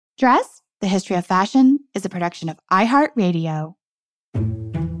Dress, The History of Fashion is a production of iHeartRadio.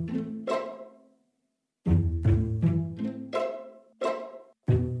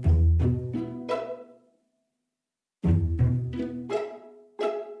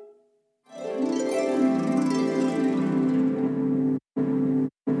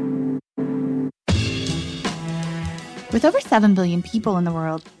 With over 7 billion people in the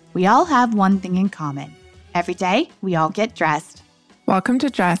world, we all have one thing in common. Every day, we all get dressed. Welcome to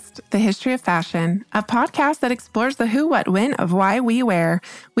Dressed, The History of Fashion, a podcast that explores the who, what, when of why we wear.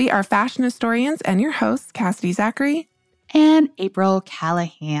 We are fashion historians and your hosts, Cassidy Zachary and April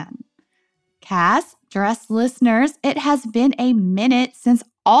Callahan. Cass, Dress listeners, it has been a minute since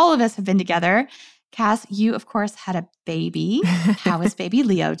all of us have been together. Cass, you, of course, had a baby. How is baby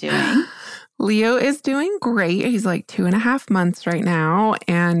Leo doing? Leo is doing great. He's like 2.5 months right now.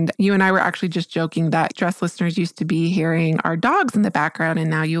 And you and I were actually just joking that Dress listeners used to be hearing our dogs in the background, and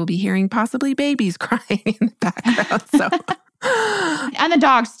now you'll be hearing possibly babies crying in the background. So, and the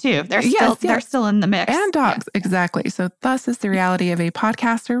dogs too. They're still in the mix. And dogs, exactly. So thus is the reality of a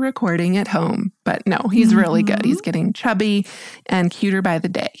podcaster recording at home. But no, he's really good. He's getting chubby and cuter by the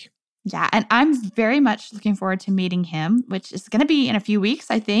day. Yeah, and I'm very much looking forward to meeting him, which is going to be in a few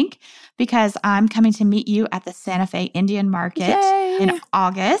weeks, I think, because I'm coming to meet you at the Santa Fe Indian Market in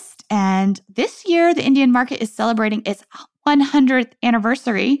August. And this year, the Indian Market is celebrating its 100th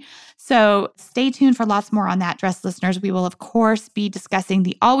anniversary. So stay tuned for lots more on that, Dress listeners. We will, of course, be discussing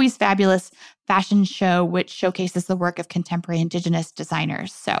the always fabulous fashion show, which showcases the work of contemporary Indigenous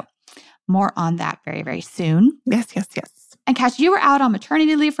designers. So more on that very, very soon. Yes. And Cash, you were out on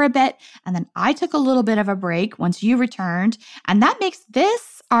maternity leave for a bit, and then I took a little bit of a break once you returned. And that makes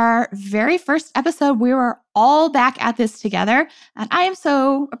this our very first episode. We were all back at this together, and I am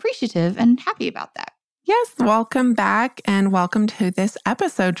so appreciative and happy about that. Yes, welcome back and welcome to this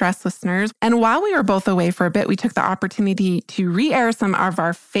episode, Dress listeners. And while we were both away for a bit, we took the opportunity to re-air some of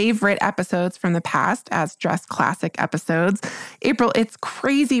our favorite episodes from the past as Dress Classic episodes. April, it's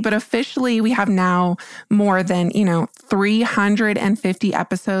crazy, but officially we have now more than, 350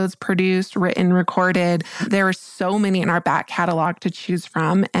 episodes produced, written, recorded. There are so many in our back catalog to choose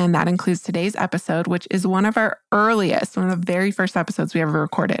from, and that includes today's episode, which is one of the very first episodes we ever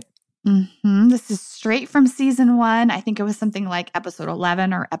recorded. Mm-hmm. This is straight from season 1. I think it was something like episode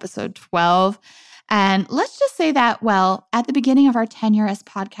 11 or episode 12. And let's just say that, at the beginning of our tenure as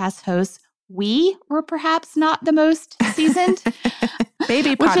podcast hosts, we were perhaps not the most seasoned.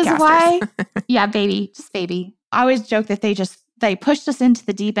 Baby which podcasters. Is why, just baby. I always joke that they pushed us into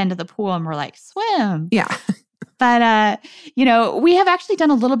the deep end of the pool and we're like, swim. Yeah. But, we have actually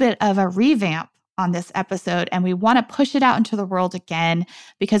done a little bit of a revamp on this episode, and we want to push it out into the world again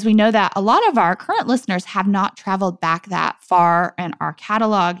because we know that a lot of our current listeners have not traveled back that far in our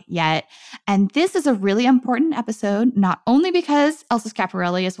catalog yet. And this is a really important episode, not only because Elsa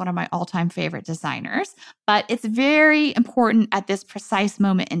Schiaparelli is one of my all-time favorite designers, but it's very important at this precise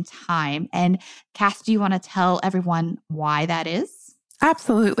moment in time. And Cass, do you want to tell everyone why that is?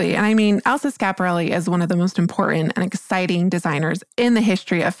 Absolutely. And Elsa Schiaparelli is one of the most important and exciting designers in the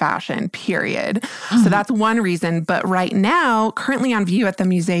history of fashion, period. Mm-hmm. So that's one reason. But right now, currently on view at the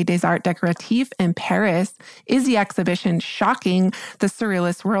Musée des Arts Décoratifs in Paris is the exhibition Shocking, the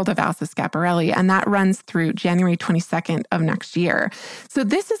Surrealist World of Elsa Schiaparelli. And that runs through January 22nd of next year. So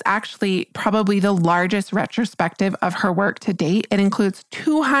this is actually probably the largest retrospective of her work to date. It includes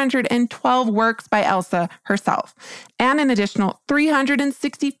 212 works by Elsa herself and an additional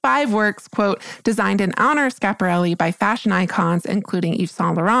 365 works, quote, designed in honor of Schiaparelli by fashion icons, including Yves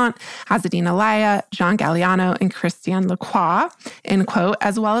Saint Laurent, Azzedine Alaïa, Jean Galliano, and Christian Lacroix, end quote,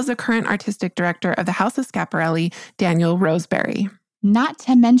 as well as the current artistic director of the House of Schiaparelli, Daniel Roseberry. Not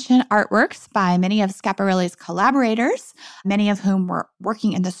to mention artworks by many of Schiaparelli's collaborators, many of whom were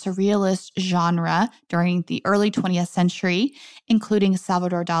working in the surrealist genre during the early 20th century, including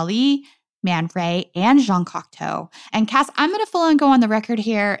Salvador Dali, Man Ray, and Jean Cocteau. And Cass, I'm going to full on go on the record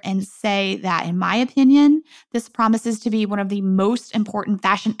here and say that, in my opinion, this promises to be one of the most important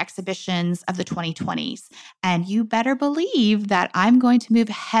fashion exhibitions of the 2020s. And you better believe that I'm going to move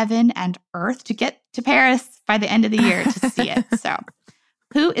heaven and earth to get to Paris by the end of the year to see it. So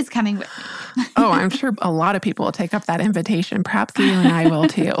who is coming with me? Oh, I'm sure a lot of people will take up that invitation. Perhaps you and I will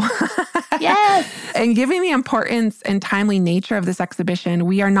too. Yes. And given the importance and timely nature of this exhibition,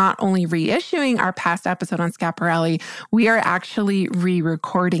 we are not only reissuing our past episode on Schiaparelli, we are actually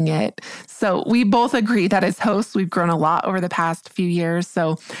re-recording it. So we both agree that as hosts, we've grown a lot over the past few years.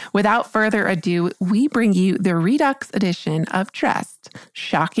 So without further ado, we bring you the Redux edition of Dressed,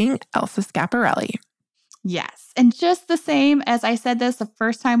 Shocking Elsa Schiaparelli. Yes. And just the same as I said this the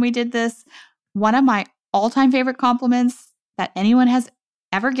first time we did this, one of my all-time favorite compliments that anyone has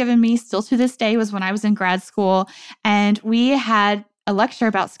ever given me, still to this day, was when I was in grad school. And we had a lecture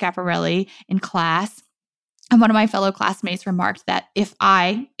about Schiaparelli in class. And one of my fellow classmates remarked that if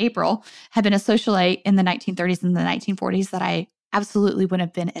I, April, had been a socialite in the 1930s and the 1940s, that I absolutely would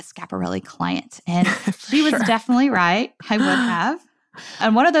have been a Schiaparelli client. And she was definitely right. I would have.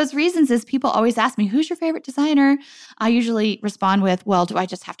 And one of those reasons is people always ask me, who's your favorite designer? I usually respond with, well, do I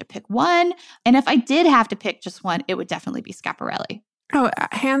just have to pick one? And if I did have to pick just one, it would definitely be Schiaparelli. Oh,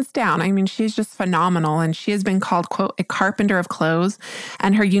 hands down. I mean, she's just phenomenal. And she has been called, quote, a carpenter of clothes.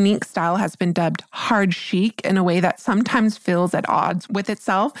 And her unique style has been dubbed hard chic in a way that sometimes feels at odds with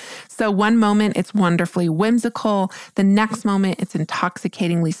itself. So one moment it's wonderfully whimsical. The next moment it's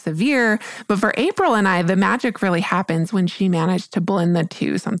intoxicatingly severe. But for April and I, the magic really happens when she managed to blend the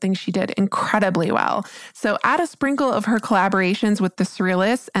two, something she did incredibly well. So add a sprinkle of her collaborations with the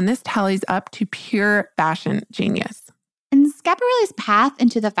surrealists, and this tallies up to pure fashion genius. And Schiaparelli's path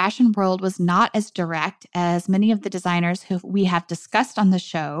into the fashion world was not as direct as many of the designers who we have discussed on the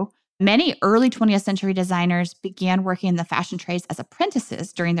show. Many early 20th century designers began working in the fashion trades as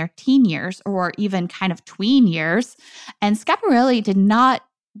apprentices during their teen years or even kind of tween years. And Schiaparelli did not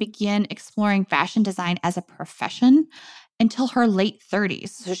begin exploring fashion design as a profession until her late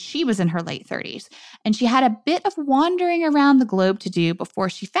 30s. So she was in her late 30s. And she had a bit of wandering around the globe to do before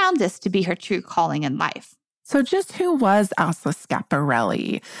she found this to be her true calling in life. So just who was Elsa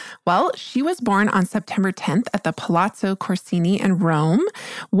Schiaparelli? Well, she was born on September 10th at the Palazzo Corsini in Rome.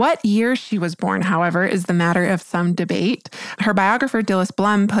 What year she was born, however, is the matter of some debate. Her biographer, Dilys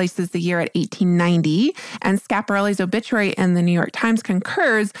Blum, places the year at 1890, and Schiaparelli's obituary in the New York Times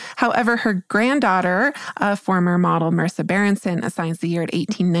concurs. However, her granddaughter, former model Marissa Berenson, assigns the year at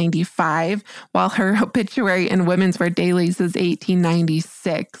 1895, while her obituary in Women's Wear Dailies is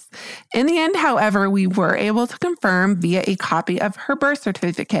 1896. In the end, however, we were able to confirm via a copy of her birth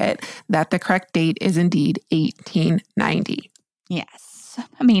certificate that the correct date is indeed 1890. Yes.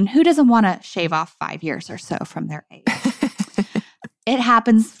 I mean, who doesn't want to shave off 5 years or so from their age? It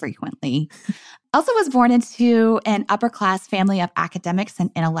happens frequently. Elsa was born into an upper-class family of academics and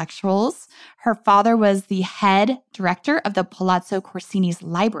intellectuals. Her father was the head director of the Palazzo Corsini's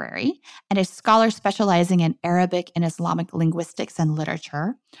library and a scholar specializing in Arabic and Islamic linguistics and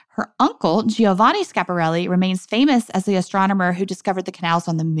literature. Her uncle, Giovanni Schiaparelli, remains famous as the astronomer who discovered the canals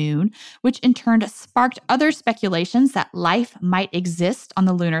on the moon, which in turn sparked other speculations that life might exist on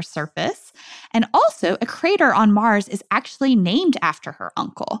the lunar surface. And also, a crater on Mars is actually named after her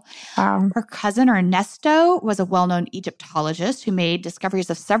uncle. Her cousin Ernesto was a well-known Egyptologist who made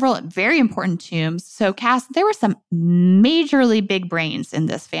discoveries of several very important tombs. So, Cass, there were some majorly big brains in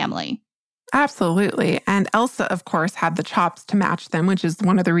this family. Absolutely. And Elsa, of course, had the chops to match them, which is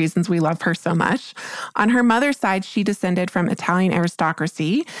one of the reasons we love her so much. On her mother's side, she descended from Italian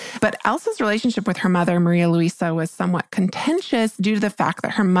aristocracy, but Elsa's relationship with her mother, Maria Luisa, was somewhat contentious due to the fact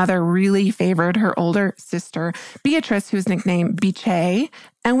that her mother really favored her older sister, Beatrice, who's nicknamed Bice.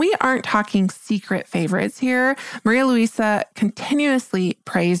 And we aren't talking secret favorites here. Maria Luisa continuously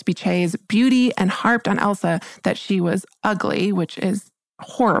praised Bice's beauty and harped on Elsa that she was ugly, which is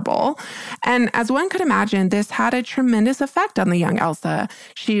horrible. And as one could imagine, this had a tremendous effect on the young Elsa.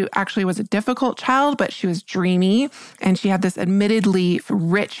 She actually was a difficult child, but she was dreamy, and she had this admittedly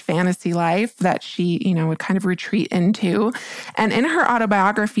rich fantasy life that she, would kind of retreat into. And in her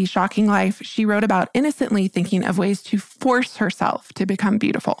autobiography, Shocking Life, she wrote about innocently thinking of ways to force herself to become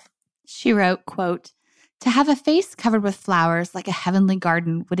beautiful. She wrote, quote, "To have a face covered with flowers like a heavenly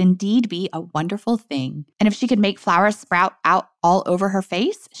garden would indeed be a wonderful thing. And if she could make flowers sprout out all over her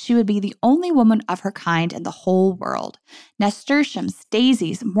face, she would be the only woman of her kind in the whole world. Nasturtiums,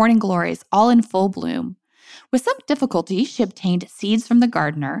 daisies, morning glories, all in full bloom. With some difficulty, she obtained seeds from the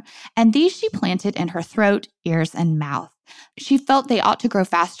gardener, and these she planted in her throat, ears, and mouth. She felt they ought to grow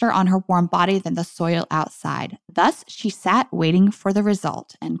faster on her warm body than the soil outside. Thus, she sat waiting for the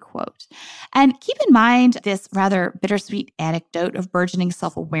result," end quote. And keep in mind this rather bittersweet anecdote of burgeoning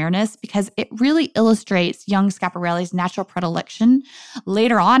self-awareness, because it really illustrates young Schiaparelli's natural predilection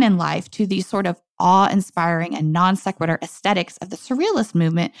later on in life to these sort of awe-inspiring and non-sequitur aesthetics of the Surrealist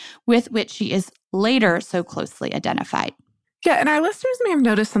movement with which she is later so closely identified. Yeah, and our listeners may have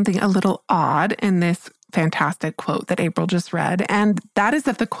noticed something a little odd in this fantastic quote that April just read, and that is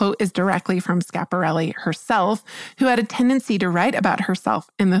that the quote is directly from Schiaparelli herself, who had a tendency to write about herself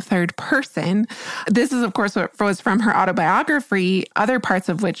in the third person. This is, of course, what was from her autobiography, other parts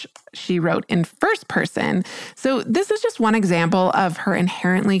of which she wrote in first person. So this is just one example of her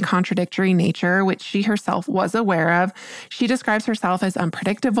inherently contradictory nature, which she herself was aware of. She describes herself as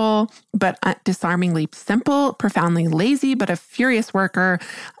unpredictable, but disarmingly simple, profoundly lazy, but a furious worker.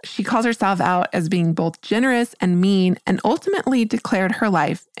 She calls herself out as being both generous and mean, and ultimately declared her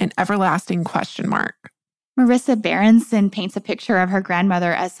life an everlasting question mark. Marissa Berenson paints a picture of her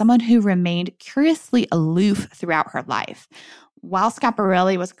grandmother as someone who remained curiously aloof throughout her life. While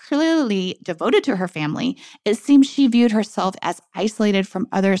Schiaparelli was clearly devoted to her family, it seems she viewed herself as isolated from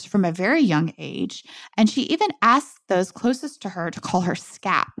others from a very young age, and she even asked those closest to her to call her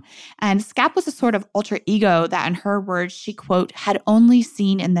Scap. And Scap was a sort of alter ego that, in her words, she, quote, had only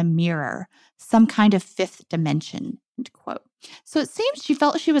seen in the mirror, some kind of fifth dimension, end quote. So it seems she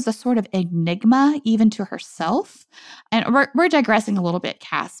felt she was a sort of enigma even to herself. And we're digressing a little bit,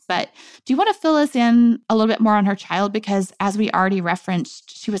 Cass, but do you want to fill us in a little bit more on her child? Because as we already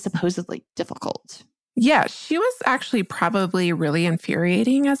referenced, she was supposedly difficult. Yeah, she was actually probably really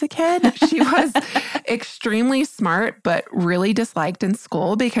infuriating as a kid. She was extremely smart, but really disliked in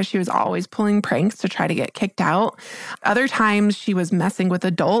school because she was always pulling pranks to try to get kicked out. Other times she was messing with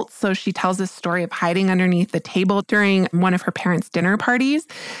adults. So she tells this story of hiding underneath the table during one of her parents' dinner parties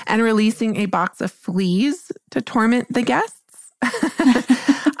and releasing a box of fleas to torment the guests.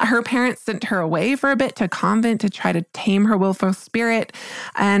 Her parents sent her away for a bit to a convent to try to tame her willful spirit.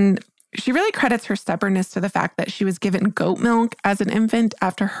 And she really credits her stubbornness to the fact that she was given goat milk as an infant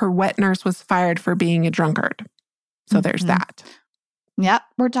after her wet nurse was fired for being a drunkard. So there's that. Yep.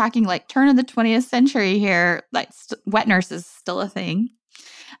 We're talking like turn of the 20th century here. Like wet nurse is still a thing.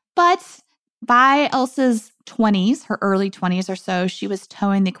 But by Elsa's 20s, her early 20s or so, she was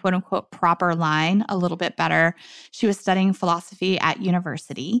towing the quote unquote proper line a little bit better. She was studying philosophy at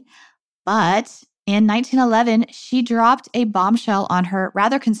university. But in 1911, she dropped a bombshell on her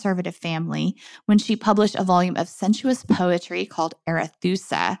rather conservative family when she published a volume of sensuous poetry called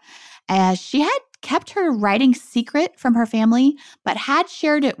Arethusa. She had kept her writing secret from her family, but had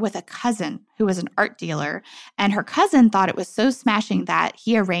shared it with a cousin who was an art dealer. And her cousin thought it was so smashing that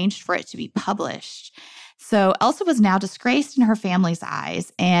he arranged for it to be published. So Elsa was now disgraced in her family's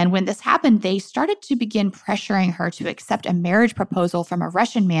eyes. And when this happened, they started to begin pressuring her to accept a marriage proposal from a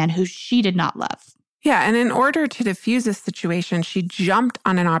Russian man who she did not love. Yeah, and in order to diffuse this situation, she jumped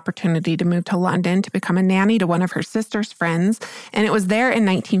on an opportunity to move to London to become a nanny to one of her sister's friends. And it was there in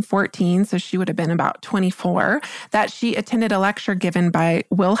 1914, so she would have been about 24, that she attended a lecture given by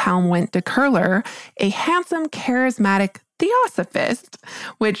Wilhelm Went de Curler, a handsome, charismatic theosophist,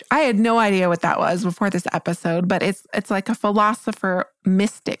 which I had no idea what that was before this episode, but it's like a philosopher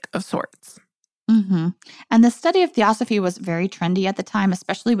mystic of sorts. Mm-hmm. And the study of theosophy was very trendy at the time,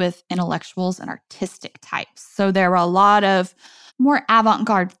 especially with intellectuals and artistic types. So there were a lot of more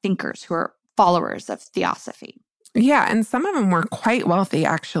avant-garde thinkers who were followers of theosophy. Yeah, and some of them were quite wealthy,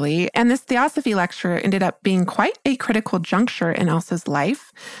 actually. And this theosophy lecture ended up being quite a critical juncture in Elsa's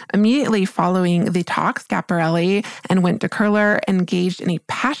life. Immediately following the talk, Schiaparelli and Went de Curler engaged in a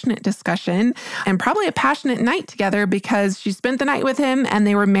passionate discussion and probably a passionate night together because she spent the night with him and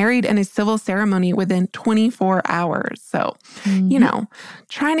they were married in a civil ceremony within 24 hours. So,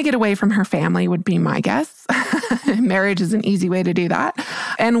 trying to get away from her family would be my guess. Marriage is an easy way to do that.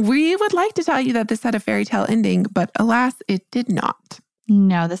 And we would like to tell you that this had a fairy tale ending, but alas, it did not.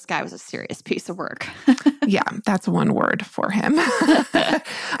 No, this guy was a serious piece of work. Yeah, that's one word for him.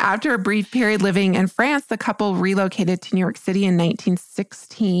 After a brief period living in France, the couple relocated to New York City in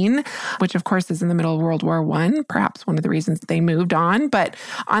 1916, which of course is in the middle of World War I, perhaps one of the reasons they moved on. But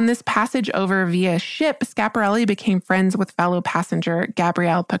on this passage over via ship, Schiaparelli became friends with fellow passenger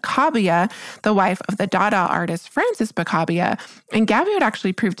Gabrielle Pacabia, the wife of the Dada artist Francis Pacabia. And Gabby would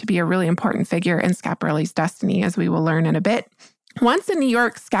actually prove to be a really important figure in Schiaparelli's destiny, as we will learn in a bit. Once in New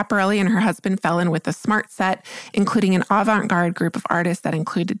York, Schiaparelli and her husband fell in with a smart set, including an avant-garde group of artists that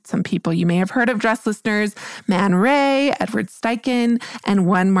included some people you may have heard of, dress listeners, Man Ray, Edward Steichen, and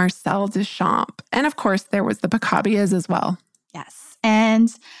one Marcel Duchamp. And of course, there was the Pacabias as well. Yes. And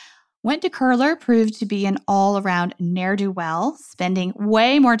Went de Curler proved to be an all-around ne'er-do-well, spending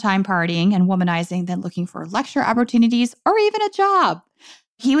way more time partying and womanizing than looking for lecture opportunities or even a job.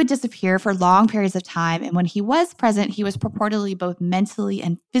 He would disappear for long periods of time, and when he was present, he was purportedly both mentally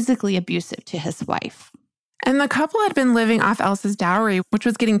and physically abusive to his wife. And the couple had been living off Elsa's dowry, which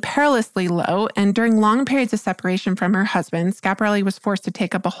was getting perilously low, and during long periods of separation from her husband, Schiaparelli was forced to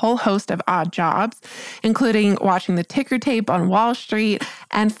take up a whole host of odd jobs, including watching the ticker tape on Wall Street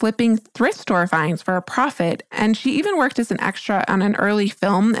and flipping thrift store finds for a profit. And she even worked as an extra on an early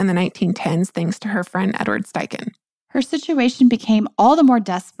film in the 1910s, thanks to her friend Edward Steichen. Her situation became all the more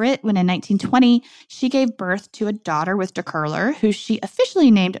desperate when in 1920, she gave birth to a daughter with de Curler, who she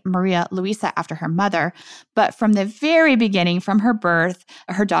officially named Maria Luisa after her mother. But from the very beginning, from her birth,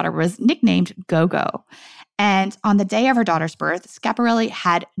 her daughter was nicknamed Gogo. And on the day of her daughter's birth, Schiaparelli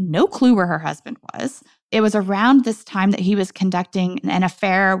had no clue where her husband was. It was around this time that he was conducting an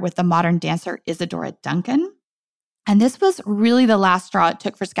affair with the modern dancer Isadora Duncan. And this was really the last straw it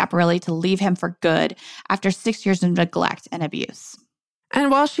took for Schiaparelli to leave him for good after 6 years of neglect and abuse. And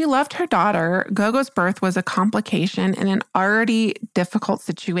while she loved her daughter, Gogo's birth was a complication in an already difficult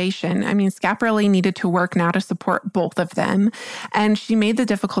situation. I mean, Schiaparelli needed to work now to support both of them. And she made the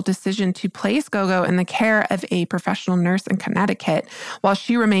difficult decision to place Gogo in the care of a professional nurse in Connecticut while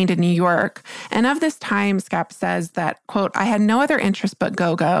she remained in New York. And of this time, Schiap says that, quote, I had no other interest but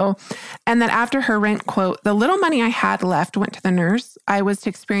Gogo. And that after her rent, quote, the little money I had left went to the nurse. I was to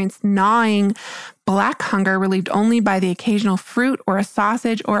experience gnawing black hunger relieved only by the occasional fruit or a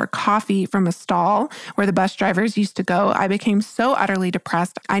sausage or a coffee from a stall where the bus drivers used to go. I became so utterly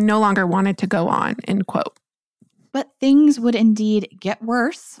depressed, I no longer wanted to go on, end quote. But things would indeed get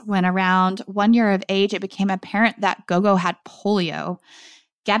worse when around 1 year of age, it became apparent that Gogo had polio.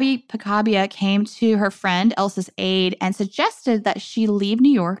 Gabby Picabia came to her friend Elsa's aid and suggested that she leave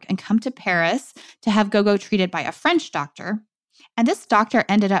New York and come to Paris to have Gogo treated by a French doctor. And this doctor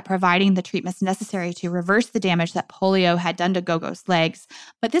ended up providing the treatments necessary to reverse the damage that polio had done to Gogo's legs.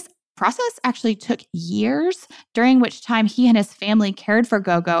 But this process actually took years, during which time he and his family cared for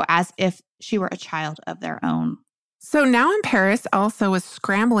Gogo as if she were a child of their own. So now in Paris, Elsa was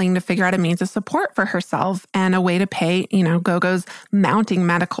scrambling to figure out a means of support for herself and a way to pay, Gogo's mounting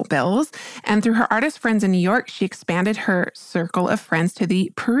medical bills. And through her artist friends in New York, she expanded her circle of friends to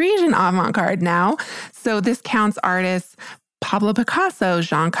the Parisian avant-garde now. So this counts artists Pablo Picasso,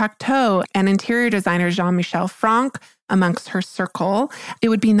 Jean Cocteau, and interior designer Jean-Michel Franck amongst her circle. It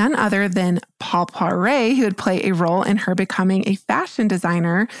would be none other than Paul Poiret who would play a role in her becoming a fashion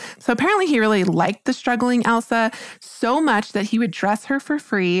designer. So apparently he really liked the struggling Elsa so much that he would dress her for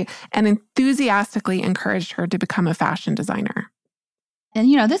free and enthusiastically encouraged her to become a fashion designer. And,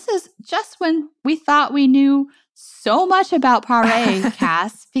 this is just when we thought we knew so much about Poiret,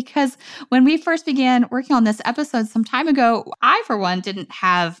 Cass, because when we first began working on this episode some time ago, I, for one, didn't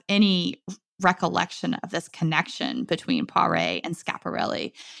have any recollection of this connection between Poiret and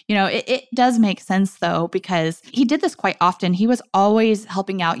Schiaparelli. It does make sense, though, because he did this quite often. He was always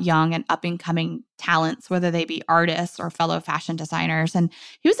helping out young and up-and-coming talents, whether they be artists or fellow fashion designers. And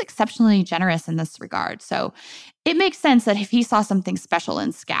he was exceptionally generous in this regard. So it makes sense that if he saw something special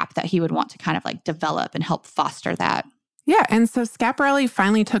in Schiap, that he would want to kind of like develop and help foster that. Yeah, and so Schiaparelli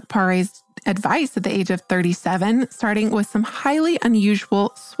finally took Poiret's advice at the age of 37, starting with some highly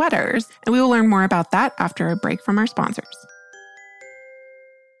unusual sweaters. And we will learn more about that after a break from our sponsors.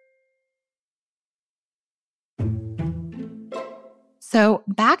 So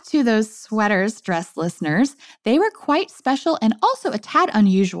back to those sweaters, dress listeners, they were quite special and also a tad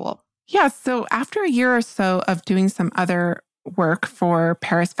unusual. Yeah, so after a year or so of doing some other work for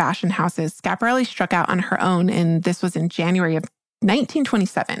Paris fashion houses, Schiaparelli struck out on her own, and this was in January of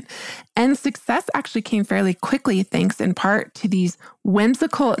 1927. And success actually came fairly quickly, thanks in part to these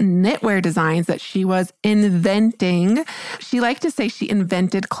whimsical knitwear designs that she was inventing. She liked to say she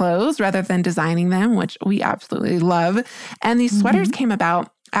invented clothes rather than designing them, which we absolutely love. And these sweaters came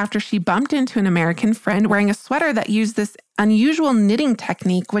about after she bumped into an American friend wearing a sweater that used this unusual knitting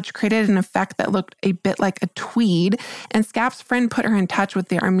technique, which created an effect that looked a bit like a tweed. And Schiap's friend put her in touch with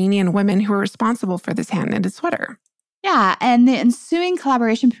the Armenian women who were responsible for this hand-knitted sweater. Yeah, and the ensuing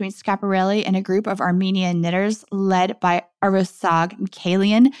collaboration between Schiaparelli and a group of Armenian knitters led by Arosag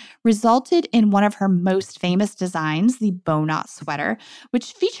Mikhailian resulted in one of her most famous designs, the bow knot sweater,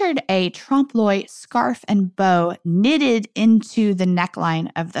 which featured a trompe-l'oeil scarf and bow knitted into the neckline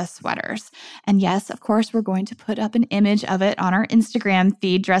of the sweaters. And yes, of course, we're going to put up an image of it on our Instagram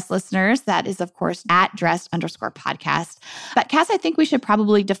feed, dress listeners. That is, of course, @dressed_podcast. But Cass, I think we should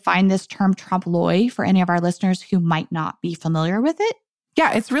probably define this term trompe-l'oeil for any of our listeners who might not be familiar with it.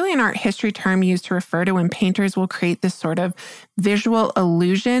 Yeah, it's really an art history term used to refer to when painters will create this sort of visual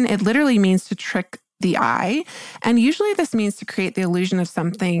illusion. It literally means to trick the eye. And usually this means to create the illusion of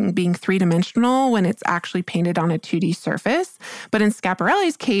something being three-dimensional when it's actually painted on a 2D surface. But in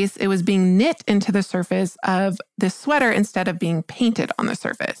Schiaparelli's case, it was being knit into the surface of this sweater instead of being painted on the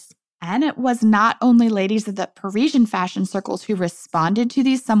surface. And it was not only ladies of the Parisian fashion circles who responded to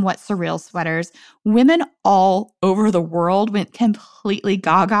these somewhat surreal sweaters. Women all over the world went completely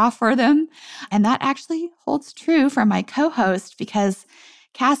gaga for them. And that actually holds true for my co-host because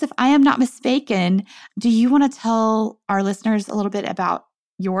Cass, if I am not mistaken, do you want to tell our listeners a little bit about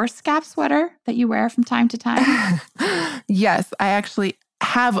your scap sweater that you wear from time to time? Yes, I actually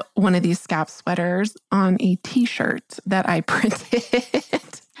have one of these scap sweaters on a t-shirt that I printed.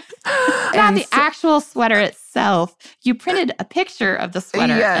 Not the actual sweater itself. You printed a picture of the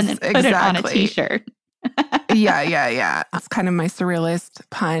sweater and then put it on a t-shirt. Yeah. That's kind of my surrealist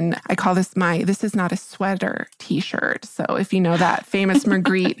pun. I call this This Is Not a Sweater t-shirt. So if you know that famous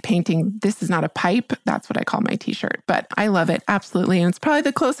Magritte painting, This Is Not a Pipe, that's what I call my t-shirt. But I love it, absolutely. And it's probably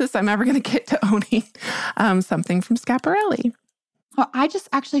the closest I'm ever going to get to owning something from Schiaparelli. Well, I just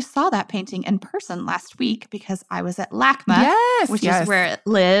actually saw that painting in person last week because I was at LACMA, which is where it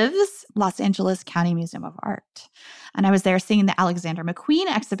lives, Los Angeles County Museum of Art. And I was there seeing the Alexander McQueen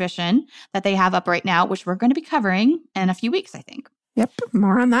exhibition that they have up right now, which we're going to be covering in a few weeks, I think. Yep,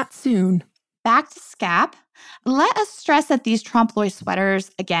 more on that soon. Back to Scap. Let us stress that these trompe l'oeil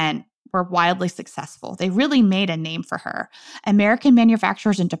sweaters, again, were wildly successful. They really made a name for her. American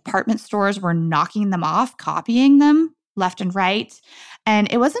manufacturers and department stores were knocking them off, copying them left and right.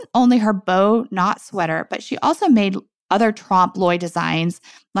 And it wasn't only her bow knot sweater, but she also made other trompe l'oeil designs.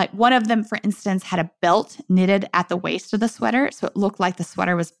 Like one of them, for instance, had a belt knitted at the waist of the sweater, so it looked like the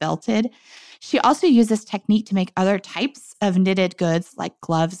sweater was belted. She also used this technique to make other types of knitted goods like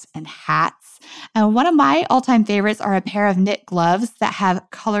gloves and hats. And one of my all-time favorites are a pair of knit gloves that have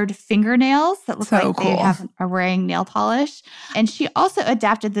colored fingernails that look like they are wearing nail polish. And she also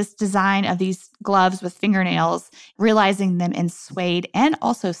adapted this design of these gloves with fingernails, realizing them in suede and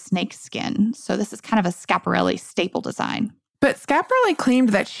also snake skin. So this is kind of a Schiaparelli staple design. But Schiaparelli claimed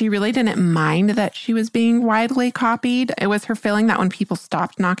that she really didn't mind that she was being widely copied. It was her feeling that when people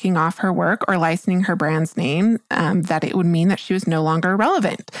stopped knocking off her work or licensing her brand's name, that it would mean that she was no longer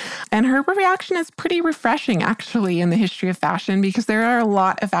relevant. And her reaction is pretty refreshing, actually, in the history of fashion, because there are a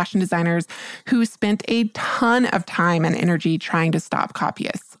lot of fashion designers who spent a ton of time and energy trying to stop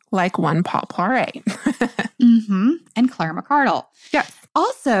copyists, like one Paul Poiret. And Claire McCardle. Yes.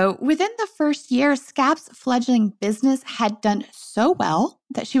 Also, within the first year, Scap's fledgling business had done so well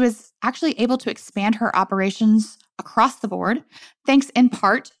that she was actually able to expand her operations across the board, thanks in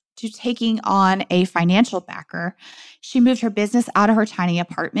part to taking on a financial backer. She moved her business out of her tiny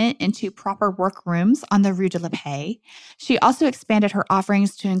apartment into proper workrooms on the Rue de la Paix. She also expanded her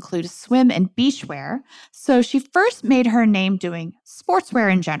offerings to include swim and beachwear. So she first made her name doing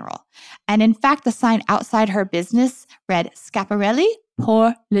sportswear in general. And in fact, the sign outside her business read Schiaparelli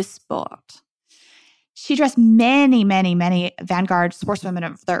pour le sport. She dressed many vanguard sportswomen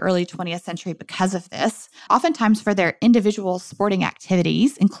of the early 20th century because of this, oftentimes for their individual sporting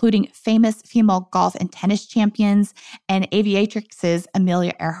activities, including famous female golf and tennis champions and aviatrixes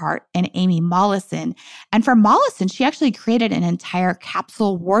Amelia Earhart and Amy Mollison. And for Mollison, she actually created an entire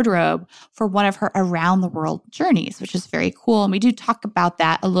capsule wardrobe for one of her around-the-world journeys, which is very cool. And we do talk about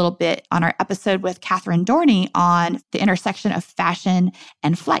that a little bit on our episode with Catherine Dorney on the intersection of fashion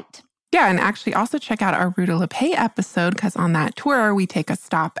and flight. Yeah, and actually also check out our Rue de la Paix episode, because on that tour, we take a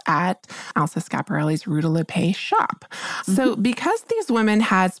stop at Elsa Schiaparelli's Rue de la Paix shop. So because these women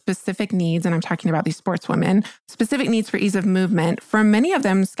had specific needs, and I'm talking about these sportswomen, specific needs for ease of movement, for many of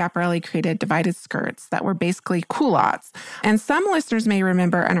them, Schiaparelli created divided skirts that were basically culottes. And some listeners may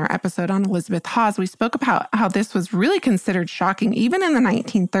remember in our episode on Elizabeth Hawes, we spoke about how this was really considered shocking, even in the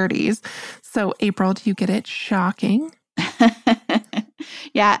 1930s. So April, do you get it? Shocking.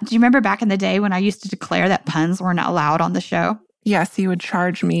 Yeah. Do you remember back in the day when I used to declare that puns were not allowed on the show? Yes, you would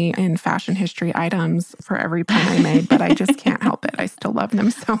charge me in fashion history items for every pun I made, but I just can't help it. I still love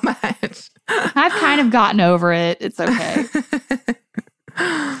them so much. I've kind of gotten over it. It's okay.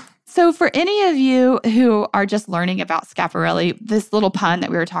 So for any of you who are just learning about Schiaparelli, this little pun that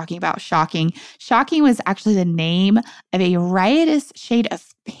we were talking about, shocking was actually the name of a riotous shade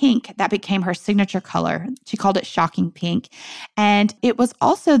of pink that became her signature color. She called it shocking pink. And it was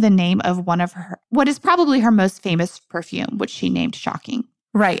also the name of one of what is probably her most famous perfume, which she named Shocking.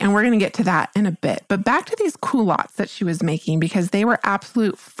 Right. And we're going to get to that in a bit. But back to these culottes that she was making, because they were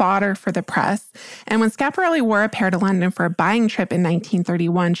absolute fodder for the press. And when Schiaparelli wore a pair to London for a buying trip in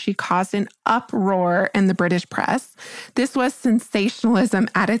 1931, she caused an uproar in the British press. This was sensationalism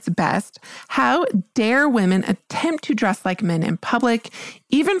at its best. How dare women attempt to dress like men in public,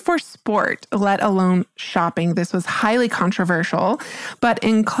 even for sport, let alone shopping? This was highly controversial. But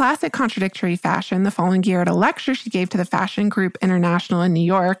in classic contradictory fashion, the following year at a lecture she gave to the Fashion Group International in New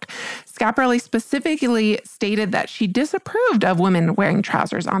York, Schiaparelli specifically stated that she disapproved of women wearing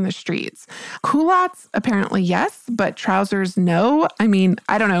trousers on the streets. Culottes, apparently yes, but trousers, no. I mean,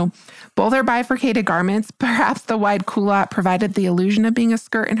 I don't know. Both are Similar bifurcated garments, perhaps the wide culotte provided the illusion of being a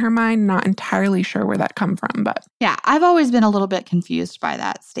skirt in her mind. Not entirely sure where that come from, but yeah, I've always been a little bit confused by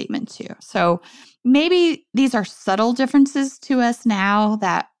that statement too. So maybe these are subtle differences to us now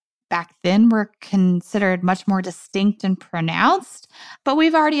that back then were considered much more distinct and pronounced. But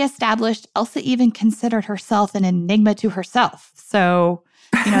we've already established Elsa even considered herself an enigma to herself. So,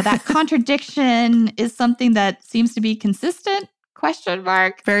 that contradiction is something that seems to be consistent? Question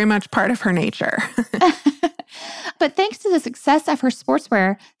mark. Very much part of her nature. But thanks to the success of her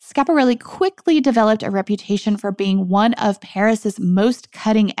sportswear, Schiaparelli quickly developed a reputation for being one of Paris's most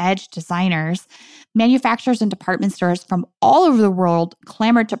cutting-edge designers. Manufacturers and department stores from all over the world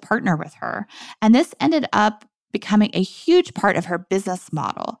clamored to partner with her, and this ended up becoming a huge part of her business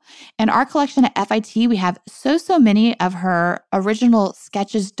model. In our collection at FIT, we have so many of her original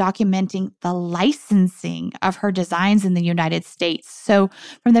sketches documenting the licensing of her designs in the United States. So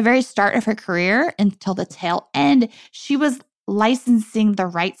from the very start of her career until the tail end, she was licensing the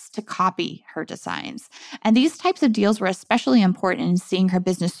rights to copy her designs. And these types of deals were especially important in seeing her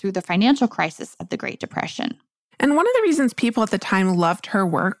business through the financial crisis of the Great Depression. And one of the reasons people at the time loved her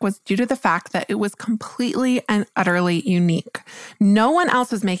work was due to the fact that it was completely and utterly unique. No one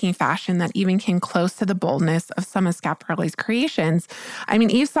else was making fashion that even came close to the boldness of some of Schiaparelli's creations. I mean,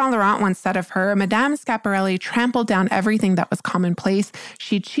 Yves Saint Laurent once said of her, Madame Schiaparelli trampled down everything that was commonplace.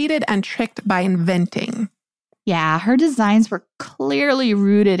 She cheated and tricked by inventing. Yeah, her designs were clearly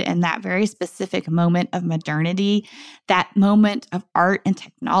rooted in that very specific moment of modernity, that moment of art and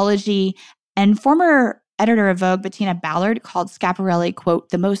technology. And former editor of Vogue, Bettina Ballard, called Schiaparelli, quote,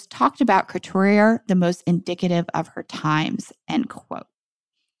 the most talked about couturier, the most indicative of her times, end quote.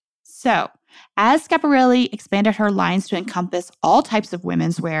 So, as Schiaparelli expanded her lines to encompass all types of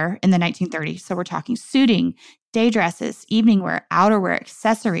women's wear in the 1930s, so we're talking suiting, day dresses, evening wear, outerwear,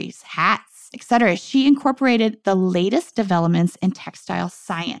 accessories, hats, etc., she incorporated the latest developments in textile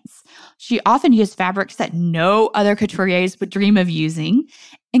science. She often used fabrics that no other couturiers would dream of using,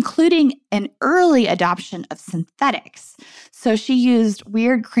 including an early adoption of synthetics. So she used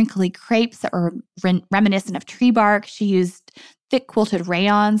weird crinkly crepes that were reminiscent of tree bark. She used thick quilted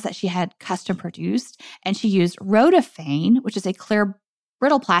rayons that she had custom produced. And she used rhodophane, which is a clear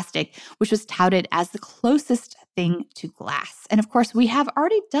brittle plastic, which was touted as the closest thing to glass. And of course, we have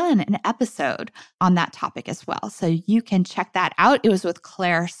already done an episode on that topic as well. So you can check that out. It was with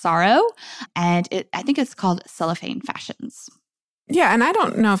Claire Sorrow, and I think it's called Cellophane Fashions. Yeah, and I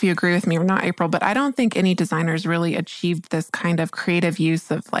don't know if you agree with me or not, April, but I don't think any designers really achieved this kind of creative use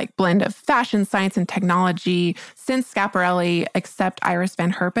of blend of fashion, science, and technology since Schiaparelli, except Iris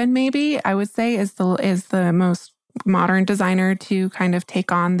van Herpen, maybe, I would say, is the most modern designer to kind of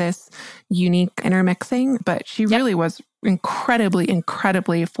take on this unique intermixing. But she really was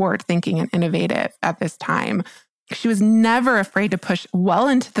incredibly forward-thinking and innovative at this time. She was never afraid to push well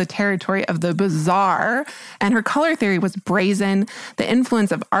into the territory of the bizarre, and her color theory was brazen. The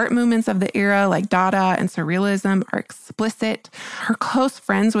influence of art movements of the era like Dada and Surrealism are explicit. Her close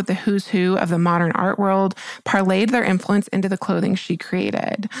friends with the who's who of the modern art world parlayed their influence into the clothing she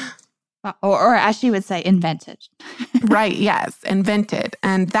created. Or as she would say, invented. Right, yes, invented.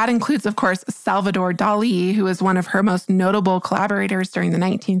 And that includes, of course, Salvador Dali, who was one of her most notable collaborators during the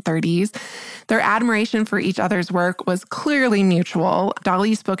 1930s. Their admiration for each other's work was clearly mutual.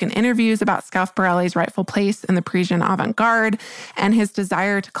 Dali spoke in interviews about Schiaparelli's rightful place in the Parisian avant-garde and his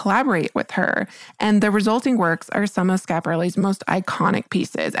desire to collaborate with her. And the resulting works are some of Schiaparelli's most iconic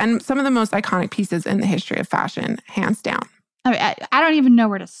pieces, and some of the most iconic pieces in the history of fashion, hands down. I mean, I don't even know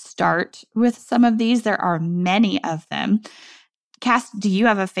where to start with some of these. There are many of them. Cass, do you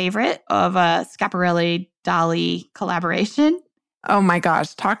have a favorite of a Schiaparelli-Dali collaboration? Oh my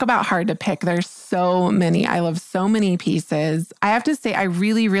gosh, talk about hard to pick. There's so many. I love so many pieces. I have to say, I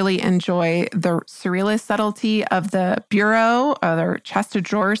really enjoy the surrealist subtlety of the bureau or chest of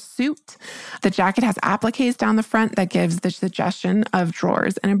drawers suit. The jacket has appliques down the front that gives the suggestion of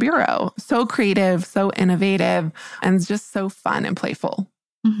drawers in a bureau. So creative, so innovative, and just so fun and playful.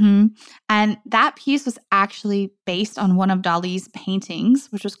 Mm-hmm. And that piece was actually based on one of Dali's paintings,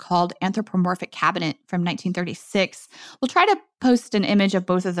 which was called Anthropomorphic Cabinet from 1936. We'll try to post an image of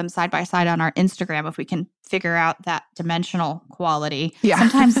both of them side by side on our Instagram if we can figure out that dimensional quality. Yeah.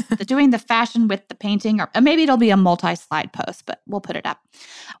 Sometimes doing the fashion with the painting, or maybe it'll be a multi-slide post, but we'll put it up.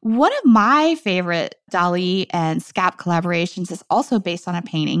 One of my favorite Dali and Scap collaborations is also based on a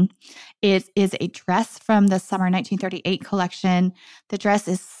painting. It is a dress from the summer 1938 collection. The dress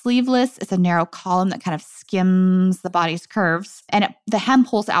is sleeveless. It's a narrow column that kind of skims the body's curves, and the hem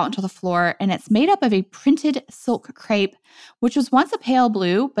pulls out into the floor, and it's made up of a printed silk crepe, which was once a pale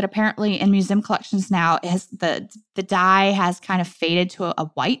blue, but apparently in museum collections now, it has the dye has kind of faded to a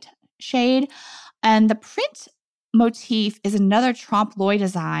white shade. And the print motif is another trompe l'oeil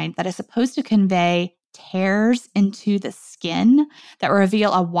design that is supposed to convey tears into the skin that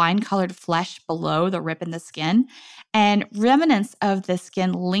reveal a wine-colored flesh below the rip in the skin. And remnants of the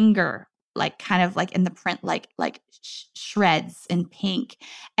skin linger, like kind of like in the print, like shreds in pink.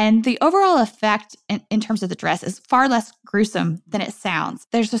 And the overall effect in terms of the dress is far less gruesome than it sounds.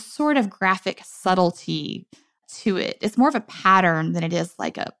 There's a sort of graphic subtlety to it. It's more of a pattern than it is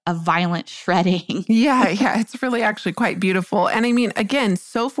like a violent shredding. Yeah, it's really actually quite beautiful. And I mean, again,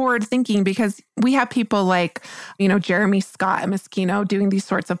 so forward thinking, because we have people like, Jeremy Scott and Moschino doing these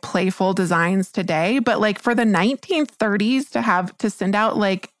sorts of playful designs today. But like for the 1930s to send out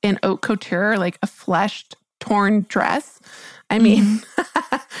like in haute couture, like a fleshed, torn dress. I mean,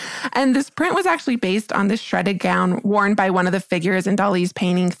 and this print was actually based on this shredded gown worn by one of the figures in Dali's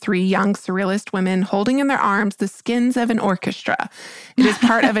painting, 3 young surrealist women holding in their arms the skins of an orchestra. It is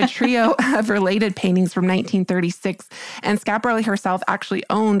part of a trio of related paintings from 1936, and Schiaparelli herself actually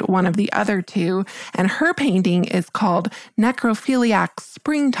owned one of the other 2, and her painting is called Necrophiliac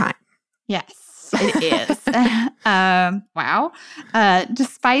Springtime. Yes. It is. Wow.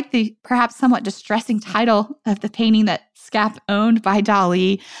 Despite the perhaps somewhat distressing title of the painting that Scap owned by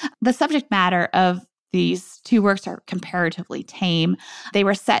Dali, the subject matter of these 2 works are comparatively tame. They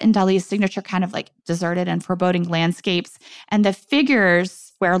were set in Dali's signature kind of like deserted and foreboding landscapes, and the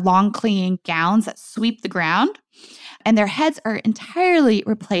figures wear long clinging gowns that sweep the ground, and their heads are entirely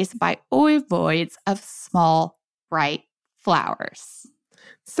replaced by ovoids of small, bright flowers.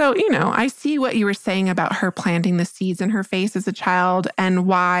 So, I see what you were saying about her planting the seeds in her face as a child, and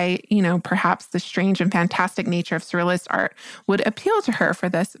why, perhaps the strange and fantastic nature of surrealist art would appeal to her for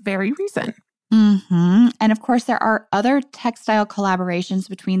this very reason. Mm-hmm. And of course, there are other textile collaborations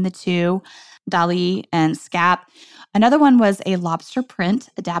between the 2, Dali and Scap. Another one was a lobster print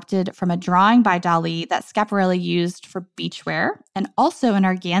adapted from a drawing by Dali that Schiaparelli used for beachwear, and also an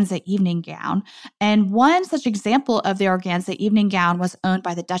organza evening gown. And one such example of the organza evening gown was owned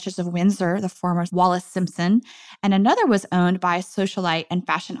by the Duchess of Windsor, the former Wallis Simpson, and another was owned by socialite and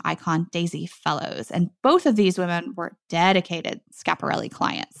fashion icon Daisy Fellows. And both of these women were dedicated Schiaparelli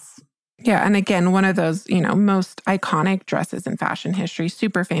clients. Yeah. And again, one of those, most iconic dresses in fashion history,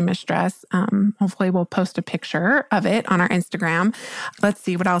 super famous dress. Hopefully we'll post a picture of it on our Instagram. Let's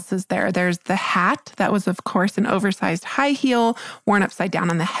see what else is there. There's the hat. That was, of course, an oversized high heel worn upside down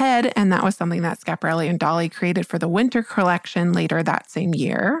on the head. And that was something that Schiaparelli and Dali created for the winter collection later that same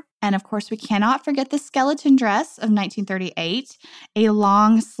year. And of course, we cannot forget the skeleton dress of 1938, a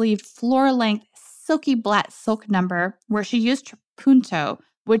long-sleeved floor-length silky black silk number where she used trapunto,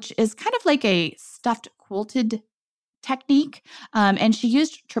 which is kind of like a stuffed quilted technique. And she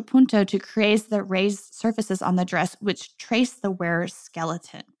used trapunto to create the raised surfaces on the dress, which trace the wearer's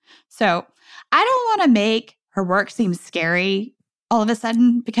skeleton. So I don't want to make her work seem scary all of a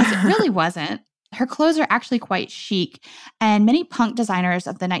sudden, because it really wasn't. Her clothes are actually quite chic, and many punk designers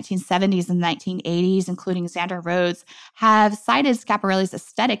of the 1970s and 1980s, including Xander Rhodes, have cited Schiaparelli's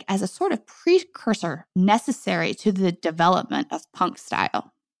aesthetic as a sort of precursor necessary to the development of punk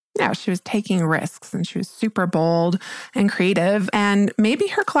style. Yeah, she was taking risks, and she was super bold and creative. And maybe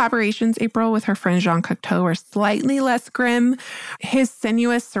her collaborations, April, with her friend Jean Cocteau were slightly less grim. His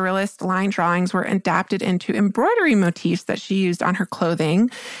sinuous surrealist line drawings were adapted into embroidery motifs that she used on her clothing.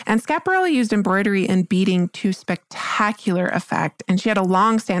 And Schiaparelli used embroidery and beading to spectacular effect. And she had a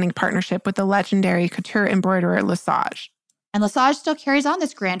long-standing partnership with the legendary couture embroiderer Lesage. And Lesage still carries on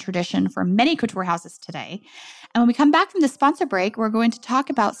this grand tradition for many couture houses today. And when we come back from the sponsor break, we're going to talk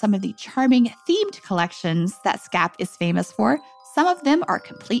about some of the charming themed collections that Scap is famous for. Some of them are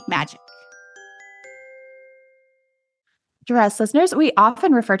complete magic. Dress listeners, we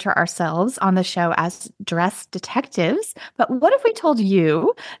often refer to ourselves on the show as dress detectives. But what if we told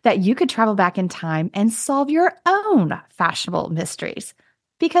you that you could travel back in time and solve your own fashionable mysteries?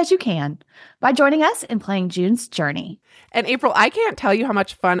 Because you can. by joining us in playing June's Journey. And April, I can't tell you how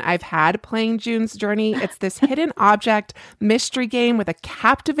much fun I've had playing June's Journey. It's this hidden object mystery game with a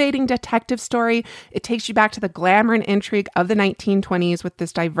captivating detective story. It takes you back to the glamour and intrigue of the 1920s with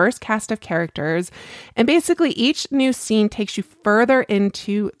this diverse cast of characters. And basically, each new scene takes you further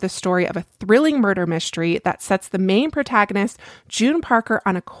into the story of a thrilling murder mystery that sets the main protagonist, June Parker,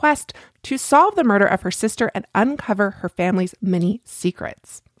 on a quest to solve the murder of her sister and uncover her family's many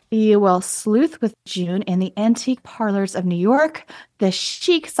secrets. You will sleuth with June in the antique parlors of New York, the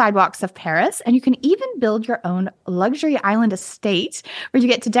chic sidewalks of Paris, and you can even build your own luxury island estate where you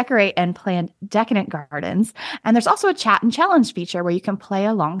get to decorate and plant decadent gardens. And there's also a chat and challenge feature where you can play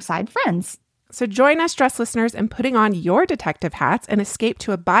alongside friends. So join us, Dress listeners, in putting on your detective hats and escape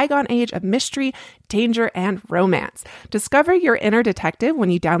to a bygone age of mystery, danger, and romance. Discover your inner detective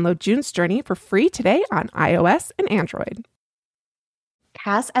when you download June's Journey for free today on iOS and Android.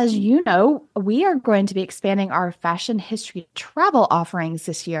 Cass, as you know, we are going to be expanding our fashion history travel offerings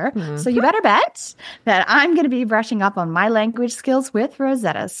this year. So you better bet that I'm going to be brushing up on my language skills with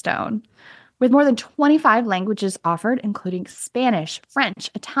Rosetta Stone. With more than 25 languages offered, including Spanish, French,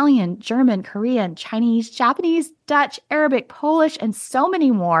 Italian, German, Korean, Chinese, Japanese, Dutch, Arabic, Polish, and so many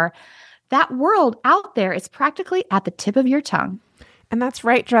more, that world out there is practically at the tip of your tongue. And that's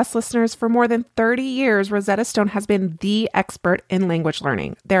right, Dress listeners. For more than 30 years, Rosetta Stone has been the expert in language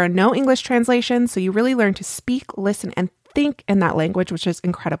learning. There are no English translations, so you really learn to speak, listen, and think in that language, which is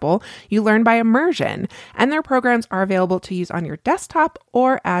incredible. You learn by immersion, and their programs are available to use on your desktop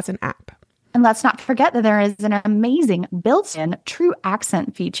or as an app. And let's not forget that there is an amazing built-in true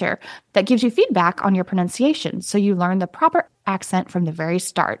accent feature that gives you feedback on your pronunciation, so you learn the proper accent from the very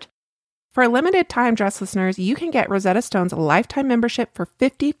start. For a limited time, Dress listeners, you can get Rosetta Stone's lifetime membership for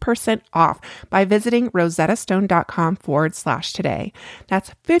 50% off by visiting rosettastone.com/today.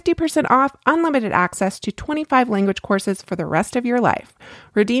 That's 50% off unlimited access to 25 language courses for the rest of your life.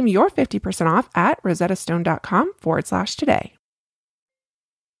 Redeem your 50% off at rosettastone.com/today.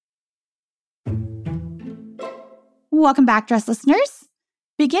 Welcome back, Dress listeners.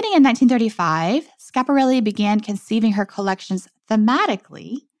 Beginning in 1935, Schiaparelli began conceiving her collections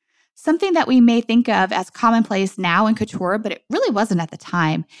thematically, something that we may think of as commonplace now in couture, but it really wasn't at the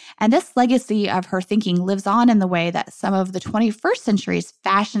time. And this legacy of her thinking lives on in the way that some of the 21st century's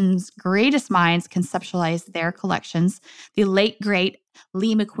fashion's greatest minds conceptualized their collections. The late, great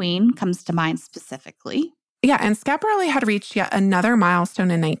Lee McQueen comes to mind specifically. Yeah, and Schiaparelli had reached yet another milestone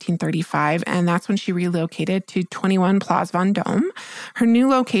in 1935, and that's when she relocated to 21 Place Vendôme. Her new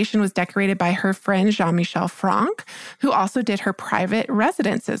location was decorated by her friend Jean-Michel Franck, who also did her private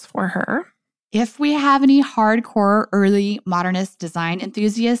residences for her. If we have any hardcore early modernist design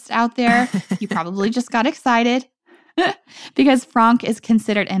enthusiasts out there, you probably just got excited because Franck is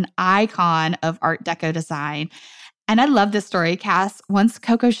considered an icon of Art Deco design. And I love this story, Cass. Once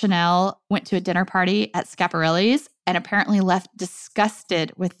Coco Chanel went to a dinner party at Schiaparelli's and apparently left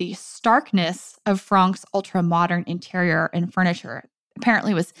disgusted with the starkness of Franck's ultra-modern interior and furniture.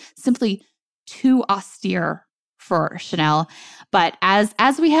 Apparently it was simply too austere for Chanel. But as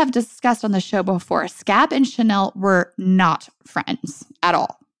we have discussed on the show before, Scap and Chanel were not friends at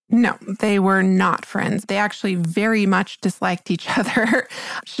all. No, they were not friends. They actually very much disliked each other.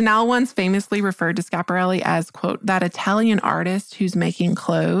 Chanel once famously referred to Schiaparelli as, quote, that Italian artist who's making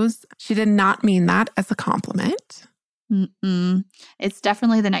clothes. She did not mean that as a compliment. It's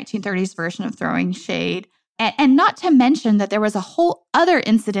definitely the 1930s version of throwing shade. And not to mention that there was a whole other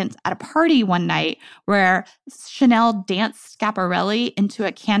incident at a party one night where Chanel danced Schiaparelli into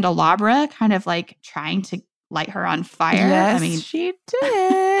a candelabra, kind of like trying to light her on fire. Yes, she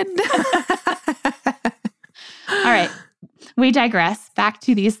did. All right. We digress. Back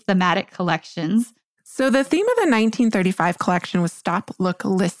to these thematic collections. So the theme of the 1935 collection was Stop, Look,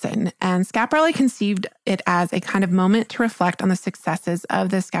 Listen, and Schiaparelli conceived it as a kind of moment to reflect on the successes of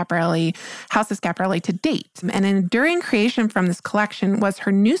the House of Schiaparelli to date. And an enduring creation from this collection was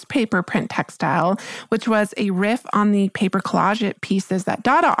her newspaper print textile, which was a riff on the paper collage pieces that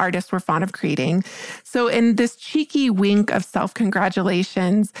Dada artists were fond of creating. So in this cheeky wink of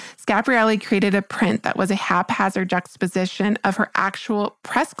self-congratulations, Schiaparelli created a print that was a haphazard juxtaposition of her actual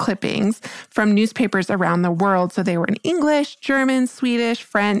press clippings from newspapers around the world. So they were in English, German, Swedish,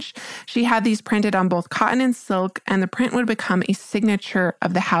 French. She had these printed on both cotton and silk, and the print would become a signature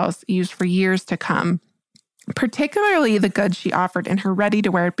of the house used for years to come. Particularly the goods she offered in her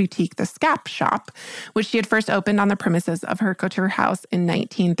ready-to-wear boutique, the Scap Shop, which she had first opened on the premises of her couture house in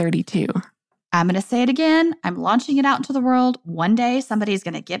 1932. I'm going to say it again. I'm launching it out into the world. One day, somebody's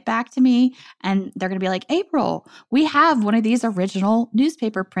going to get back to me and they're going to be like, April, we have one of these original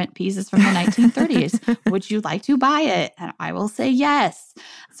newspaper print pieces from the 1930s. Would you like to buy it? And I will say yes.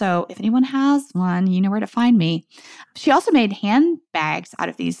 So if anyone has one, you know where to find me. She also made handbags out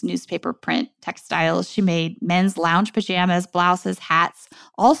of these newspaper print textiles. She made men's lounge pajamas, blouses, hats,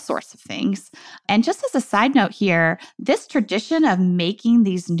 all sorts of things. And just as a side note here, this tradition of making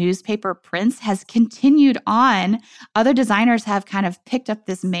these newspaper prints has continued on. Other designers have kind of picked up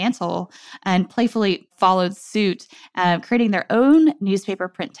this mantle and playfully followed suit, creating their own newspaper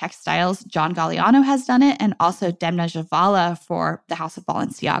print textiles. John Galliano has done it, and also Demna Gvasalia for the House of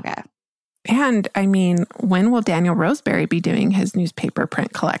Balenciaga. And I mean, when will Daniel Roseberry be doing his newspaper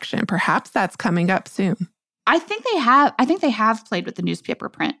print collection? Perhaps that's coming up soon. I think they have played with the newspaper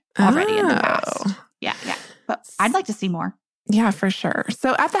print already in the past. Yeah. But I'd like to see more. Yeah, for sure.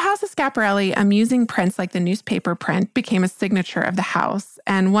 So at the House of Schiaparelli, amusing prints like the newspaper print became a signature of the house.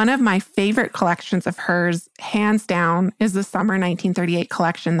 And one of my favorite collections of hers, hands down, is the summer 1938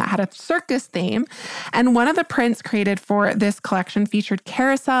 collection that had a circus theme. And one of the prints created for this collection featured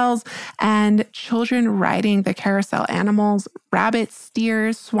carousels and children riding the carousel animals, rabbits,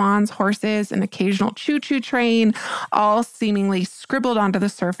 steers, swans, horses, an occasional choo-choo train, all seemingly scribbled onto the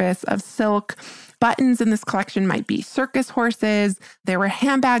surface of silk. Buttons in this collection might be circus horses. There were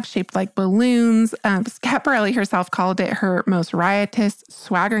handbags shaped like balloons. Schiaparelli herself called it her most riotous,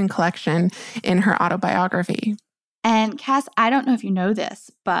 swaggering collection in her autobiography. And Cass, I don't know if you know this,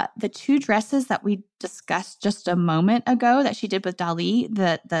 but the two dresses that we discussed just a moment ago that she did with Dali,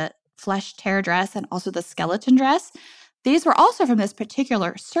 the flesh tear dress and also the skeleton dress, these were also from this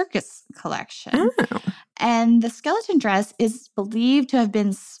particular circus collection. Oh. And the skeleton dress is believed to have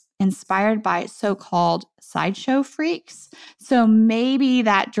been inspired by so-called sideshow freaks. So maybe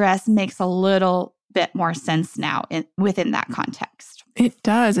that dress makes a little bit more sense now within that context. It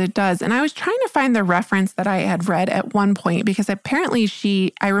does. And I was trying to find the reference that I had read at one point because apparently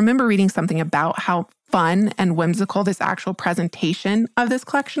I remember reading something about how fun and whimsical this actual presentation of this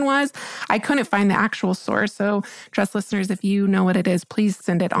collection was. I couldn't find the actual source. So trust listeners, if you know what it is, please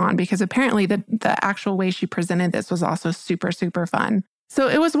send it on because apparently the actual way she presented this was also super, super fun. So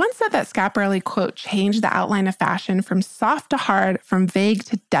it was once said that Schiaparelli, quote, changed the outline of fashion from soft to hard, from vague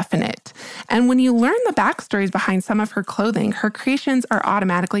to definite. And when you learn the backstories behind some of her clothing, her creations are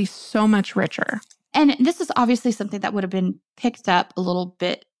automatically so much richer. And this is obviously something that would have been picked up a little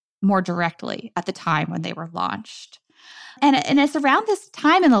bit more directly at the time when they were launched. And it's around this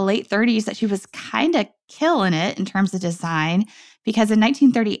time in the late 30s that she was kind of killing it in terms of design, because in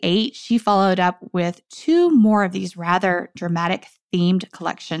 1938, she followed up with two more of these rather dramatic themed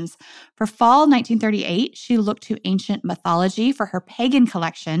collections. For fall 1938, she looked to ancient mythology for her pagan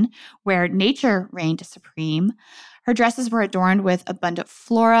collection, where nature reigned supreme. Her dresses were adorned with abundant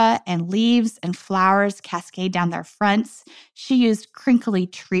flora and leaves and flowers cascade down their fronts. She used crinkly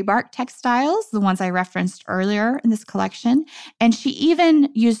tree bark textiles, the ones I referenced earlier in this collection. And she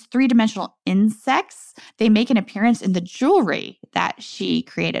even used three-dimensional insects. They make an appearance in the jewelry that she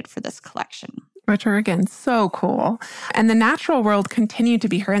created for this collection. Which are, again, so cool. And the natural world continued to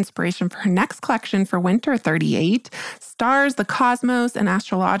be her inspiration for her next collection for winter 38. Stars, the cosmos, and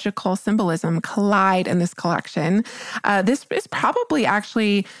astrological symbolism collide in this collection. This is probably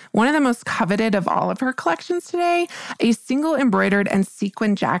actually one of the most coveted of all of her collections today. A single embroidered and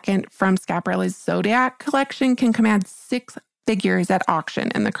sequined jacket from Schiaparelli's Zodiac collection can command 6 figures at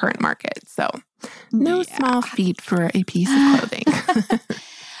auction in the current market. So no small feat for a piece of clothing.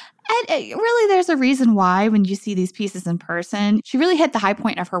 And really, there's a reason why when you see these pieces in person, she really hit the high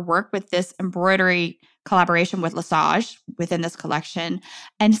point of her work with this embroidery collaboration with Lesage within this collection.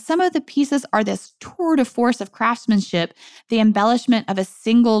 And some of the pieces are this tour de force of craftsmanship. The embellishment of a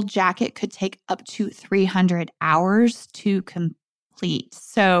single jacket could take up to 300 hours to complete.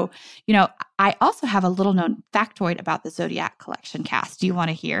 So, I also have a little known factoid about the Zodiac collection cast. Do you want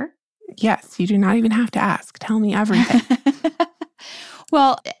to hear? Yes, you do not even have to ask. Tell me everything.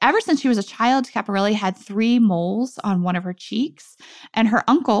 Well, ever since she was a child, Schiaparelli had 3 moles on one of her cheeks. And her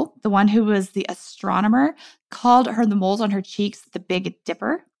uncle, the one who was the astronomer, called her the moles on her cheeks the Big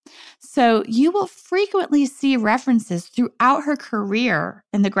Dipper. So you will frequently see references throughout her career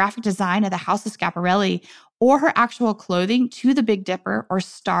in the graphic design of the House of Schiaparelli or her actual clothing to the Big Dipper or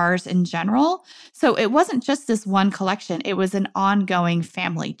stars in general. So it wasn't just this one collection. It was an ongoing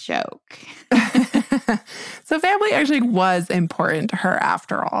family joke. So family actually was important to her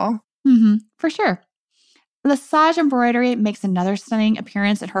after all. Mm-hmm, for sure. Lesage embroidery makes another stunning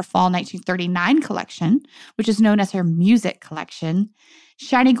appearance in her fall 1939 collection, which is known as her music collection.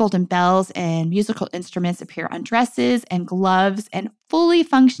 Shiny golden bells and musical instruments appear on dresses and gloves, and fully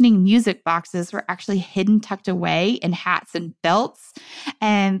functioning music boxes were actually hidden, tucked away in hats and belts.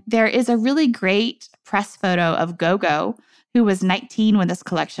 And there is a really great press photo of Gogo, who was 19 when this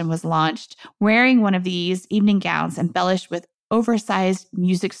collection was launched, wearing one of these evening gowns embellished with oversized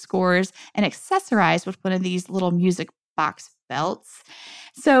music scores and accessorized with one of these little music box belts.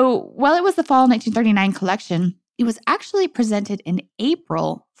 So while it was the fall 1939 collection, it was actually presented in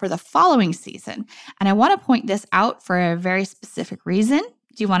April for the following season. And I want to point this out for a very specific reason.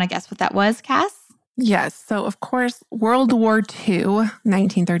 Do you want to guess what that was, Cass? Yes. So, of course, World War II,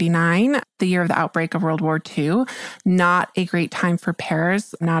 1939, the year of the outbreak of World War II, not a great time for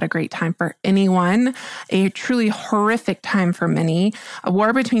Paris, not a great time for anyone, a truly horrific time for many. A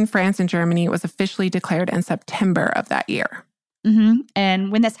war between France and Germany was officially declared in September of that year.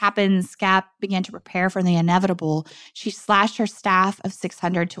 And when this happened, Scap began to prepare for the inevitable. She slashed her staff of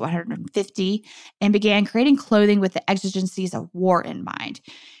 600 to 150 and began creating clothing with the exigencies of war in mind,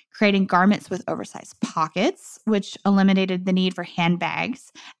 creating garments with oversized pockets, which eliminated the need for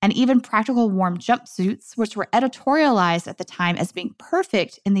handbags, and even practical warm jumpsuits, which were editorialized at the time as being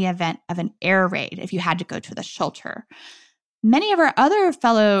perfect in the event of an air raid if you had to go to the shelter. Many of our other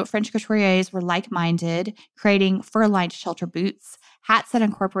fellow French couturiers were like-minded, creating fur-lined shelter boots, hats that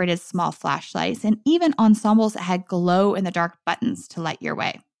incorporated small flashlights, and even ensembles that had glow-in-the-dark buttons to light your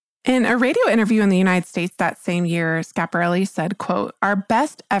way. In a radio interview in the United States that same year, Schiaparelli said, quote, "Our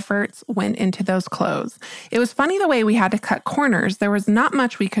best efforts went into those clothes. It was funny the way we had to cut corners. There was not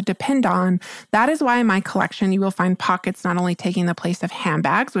much we could depend on. That is why in my collection you will find pockets not only taking the place of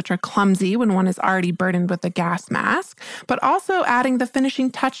handbags, which are clumsy when one is already burdened with a gas mask, but also adding the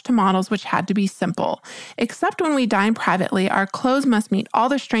finishing touch to models which had to be simple. Except when we dine privately, our clothes must meet all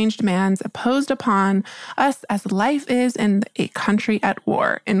the strange demands imposed upon us as life is in a country at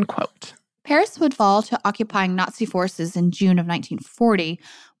war," end quote. Paris would fall to occupying Nazi forces in June of 1940,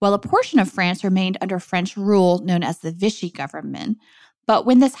 while a portion of France remained under French rule known as the Vichy government. But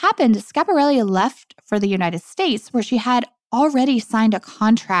when this happened, Schiaparelli left for the United States, where she had already signed a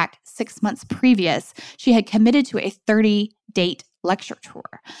contract 6 months previous. She had committed to a 30-date lecture tour.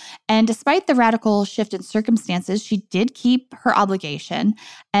 And despite the radical shift in circumstances, she did keep her obligation.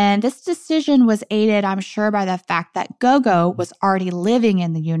 And this decision was aided, I'm sure, by the fact that Gogo was already living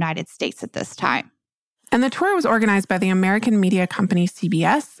in the United States at this time. And the tour was organized by the American media company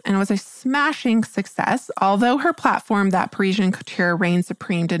CBS and was a smashing success, although her platform, that Parisian couture reigned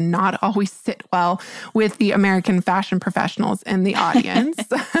supreme, did not always sit well with the American fashion professionals in the audience.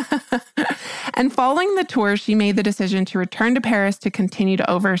 And following the tour, she made the decision to return to Paris to continue to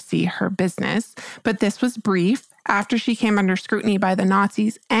oversee her business. But this was brief. After she came under scrutiny by the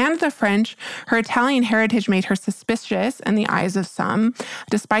Nazis and the French, her Italian heritage made her suspicious in the eyes of some,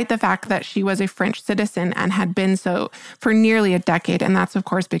 despite the fact that she was a French citizen and had been so for nearly a decade. And that's, of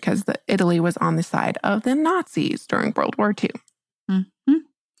course, because Italy was on the side of the Nazis during World War II. Mm-hmm.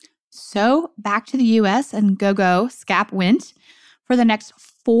 So back to the U.S. and Gogo Scap went for the next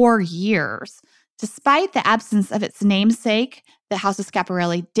 4 years. Despite the absence of its namesake, the House of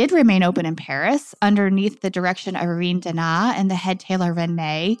Schiaparelli did remain open in Paris underneath the direction of Irene Denat and the head tailor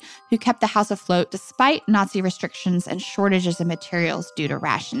René, who kept the house afloat despite Nazi restrictions and shortages of materials due to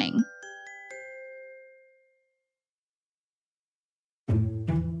rationing.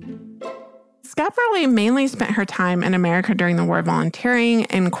 Schiaparelli mainly spent her time in America during the war volunteering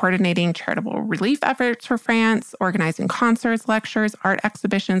and coordinating charitable relief efforts for France, organizing concerts, lectures, art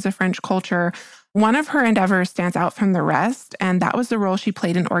exhibitions of French culture. One of her endeavors stands out from the rest, and that was the role she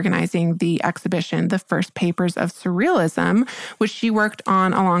played in organizing the exhibition, The First Papers of Surrealism, which she worked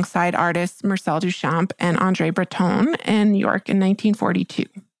on alongside artists Marcel Duchamp and André Breton in New York in 1942.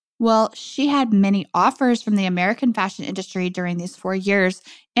 Well, she had many offers from the American fashion industry during these 4 years.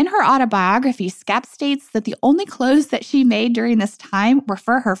 In her autobiography, Scap states that the only clothes that she made during this time were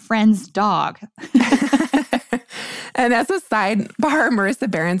for her friend's dog. And as a sidebar, Marissa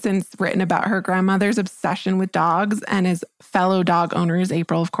Berenson's written about her grandmother's obsession with dogs, and as fellow dog owners,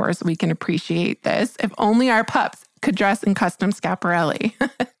 April, of course, we can appreciate this. If only our pups could dress in custom Schiaparelli.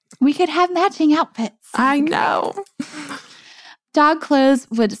 We could have matching outfits. I know. Dog clothes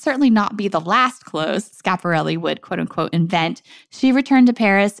would certainly not be the last clothes Schiaparelli would, quote unquote, invent. She returned to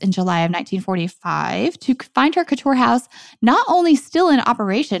Paris in July of 1945 to find her couture house not only still in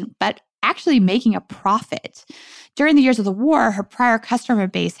operation, but actually making a profit. During the years of the war, her prior customer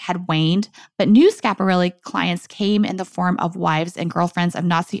base had waned, but new Schiaparelli clients came in the form of wives and girlfriends of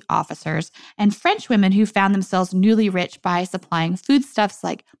Nazi officers and French women who found themselves newly rich by supplying foodstuffs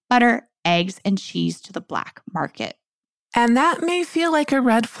like butter, eggs, and cheese to the black market. And that may feel like a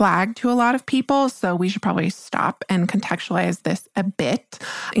red flag to a lot of people, so we should probably stop and contextualize this a bit.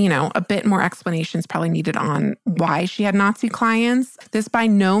 A bit more explanation is probably needed on why she had Nazi clients. This by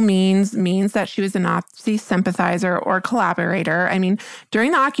no means that she was a Nazi sympathizer or collaborator. I mean,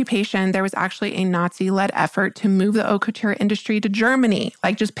 during the occupation, there was actually a Nazi-led effort to move the haute couture industry to Germany.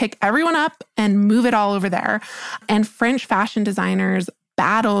 Like, just pick everyone up and move it all over there. And French fashion designers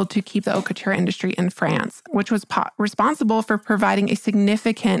battled to keep the haute couture industry in France, which was responsible for providing a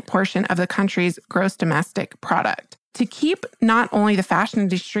significant portion of the country's gross domestic product. To keep not only the fashion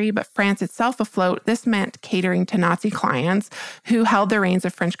industry, but France itself afloat, this meant catering to Nazi clients who held the reins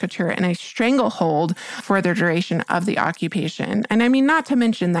of French couture in a stranglehold for the duration of the occupation. And I mean, not to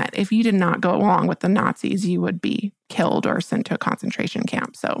mention that if you did not go along with the Nazis, you would be killed or sent to a concentration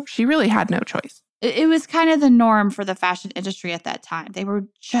camp. So she really had no choice. It was kind of the norm for the fashion industry at that time. They were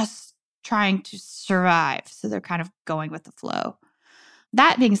just trying to survive, so they're kind of going with the flow.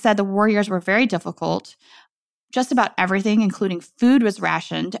 That being said, the war years were very difficult. Just about everything, including food, was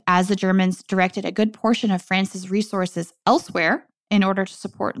rationed as the Germans directed a good portion of France's resources elsewhere in order to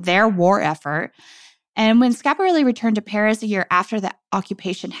support their war effort. And when Schiaparelli returned to Paris a year after the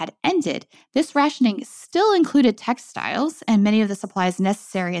occupation had ended, this rationing still included textiles and many of the supplies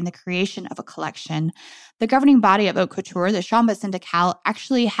necessary in the creation of a collection. The governing body of haute couture, the Chambre syndicale,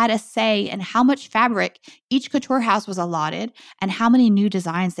 actually had a say in how much fabric each couture house was allotted and how many new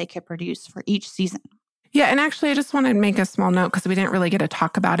designs they could produce for each season. Yeah, and actually, I just want to make a small note because we didn't really get to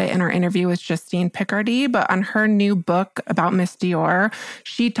talk about it in our interview with Justine Picardy, but on her new book about Miss Dior,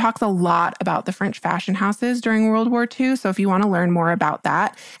 she talks a lot about the French fashion houses during World War II. So if you want to learn more about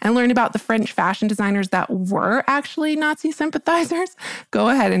that and learn about the French fashion designers that were actually Nazi sympathizers, go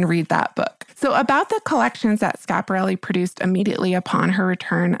ahead and read that book. So about the collections that Schiaparelli produced immediately upon her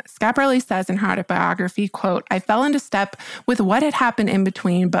return, Schiaparelli says in her autobiography, quote, "I fell into step with what had happened in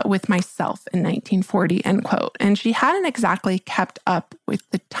between, but with myself in 1940, end quote. And she hadn't exactly kept up with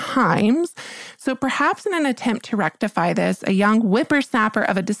the times. So perhaps in an attempt to rectify this, a young whippersnapper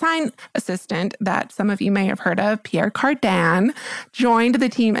of a design assistant that some of you may have heard of, Pierre Cardin, joined the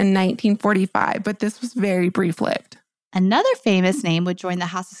team in 1945, but this was very brief-lived. Another famous name would join the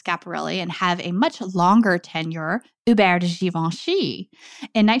House of Schiaparelli and have a much longer tenure, Hubert de Givenchy.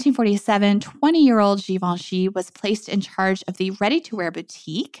 In 1947, 20-year-old Givenchy was placed in charge of the ready-to-wear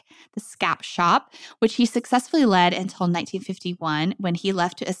boutique, the Scap Shop, which he successfully led until 1951 when he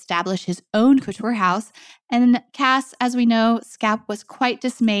left to establish his own couture house. And Cass, as we know, Scap was quite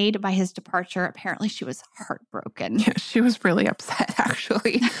dismayed by his departure. Apparently, she was heartbroken. Yeah, she was really upset,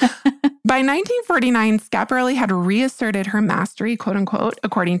 actually. By 1949, Schiaparelli had reasserted her mastery, quote unquote,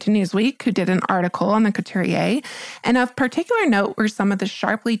 according to Newsweek, who did an article on the couturier. And of particular note were some of the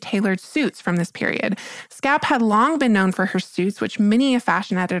sharply tailored suits from this period. Scap had long been known for her suits, which many a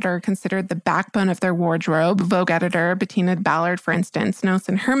fashion editor considered the backbone of their wardrobe. Vogue editor Bettina Ballard, for instance, notes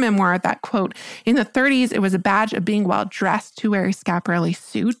in her memoir that, quote, in the 30s, it was a badge of being well-dressed to wear a Schiaparelli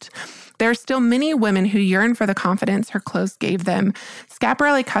suit. There are still many women who yearn for the confidence her clothes gave them.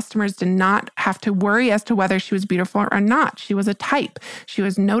 Schiaparelli customers did not have to worry as to whether she was beautiful or not. She was a type. She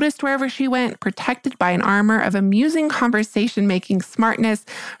was noticed wherever she went, protected by an armor of amusing conversation-making smartness.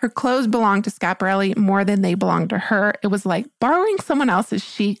 Her clothes belonged to Schiaparelli more than they belonged to her. It was like borrowing someone else's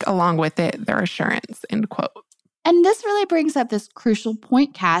chic along with it, their assurance, end quote. And this really brings up this crucial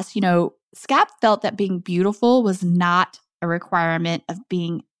point, Cass. Scap felt that being beautiful was not a requirement of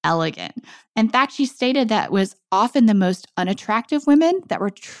being elegant. In fact, she stated that it was often the most unattractive women that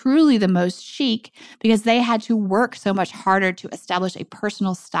were truly the most chic because they had to work so much harder to establish a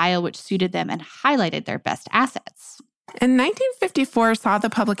personal style which suited them and highlighted their best assets. And 1954 saw the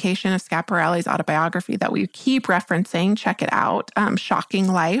publication of Schiaparelli's autobiography that we keep referencing. Check it out, Shocking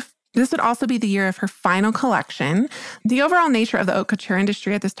Life. This would also be the year of her final collection. The overall nature of the haute couture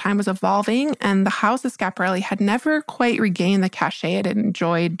industry at this time was evolving, and the House of Schiaparelli had never quite regained the cachet it had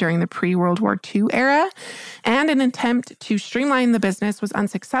enjoyed during the pre-World War II era. And an attempt to streamline the business was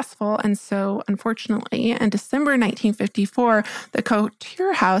unsuccessful, and so, unfortunately, in December 1954, the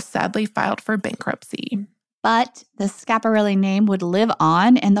couture house sadly filed for bankruptcy. But the Schiaparelli name would live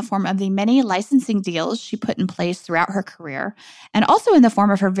on in the form of the many licensing deals she put in place throughout her career, and also in the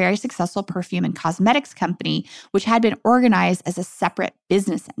form of her very successful perfume and cosmetics company, which had been organized as a separate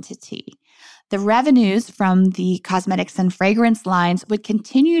business entity. The revenues from the cosmetics and fragrance lines would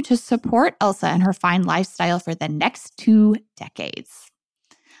continue to support Elsa and her fine lifestyle for the next 2 decades.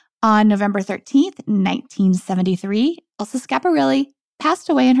 On November 13th, 1973, Elsa Schiaparelli passed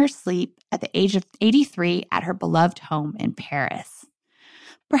away in her sleep at the age of 83 at her beloved home in Paris.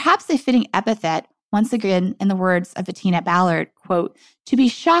 Perhaps a fitting epithet Once again, in the words of Bettina Ballard, quote, "To be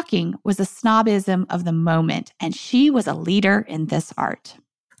shocking was a snobism of the moment, and she was a leader in this art."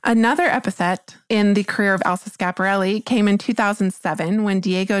 Another epithet in the career of Elsa Schiaparelli came in 2007 when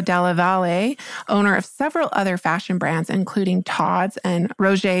Diego Della Valle, owner of several other fashion brands, including Tod's and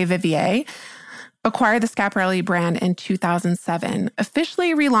Roger Vivier, acquired the Schiaparelli brand in 2007.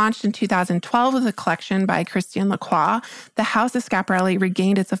 Officially relaunched in 2012 with a collection by Christian Lacroix, the House of Schiaparelli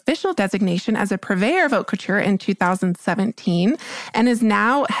regained its official designation as a purveyor of haute couture in 2017 and is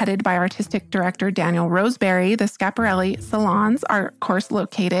now headed by artistic director Daniel Roseberry. The Schiaparelli salons are, of course,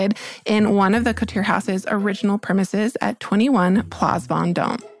 located in one of the couture house's original premises at 21 Place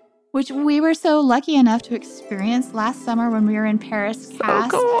Vendôme, which we were so lucky enough to experience last summer when we were in Paris. So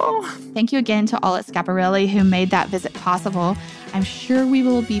cool. Thank you again to all at Schiaparelli who made that visit possible. I'm sure we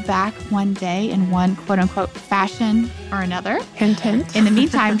will be back one day in one quote-unquote fashion or another. Hint, hint. In the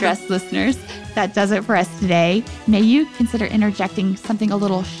meantime, dressed listeners, that does it for us today. May you consider interjecting something a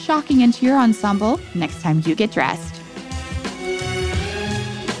little shocking into your ensemble next time you get dressed.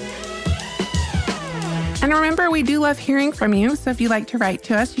 And remember, we do love hearing from you. So if you'd like to write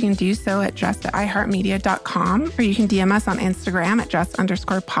to us, you can do so at dressed@iheartmedia.com, or you can DM us on Instagram at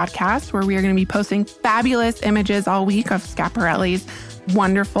dressed_podcast, where we are going to be posting fabulous images all week of Schiaparelli's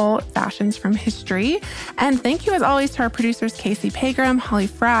wonderful fashions from history. And thank you, as always, to our producers, Casey Pagram, Holly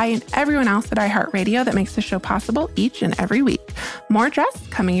Fry, and everyone else at iHeartRadio that makes the show possible each and every week. More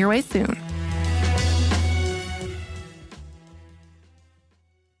Dressed coming your way soon.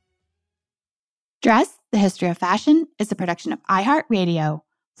 Dressed, the History of Fashion is a production of iHeartRadio.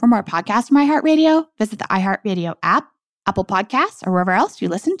 For more podcasts from iHeartRadio, visit the iHeartRadio app, Apple Podcasts, or wherever else you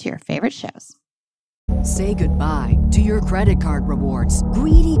listen to your favorite shows. Say goodbye to your credit card rewards.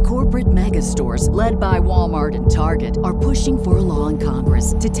 Greedy corporate mega stores, led by Walmart and Target, are pushing for a law in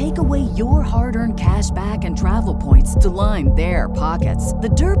Congress to take away your hard-earned cash back and travel points to line their pockets. The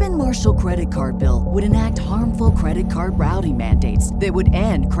Durbin-Marshall credit card bill would enact harmful credit card routing mandates that would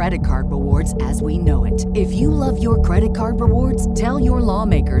end credit card rewards as we know it. If you love your credit card rewards, tell your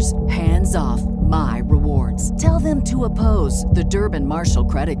lawmakers, hands off my rewards. Tell them to oppose the Durbin-Marshall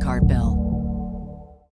credit card bill.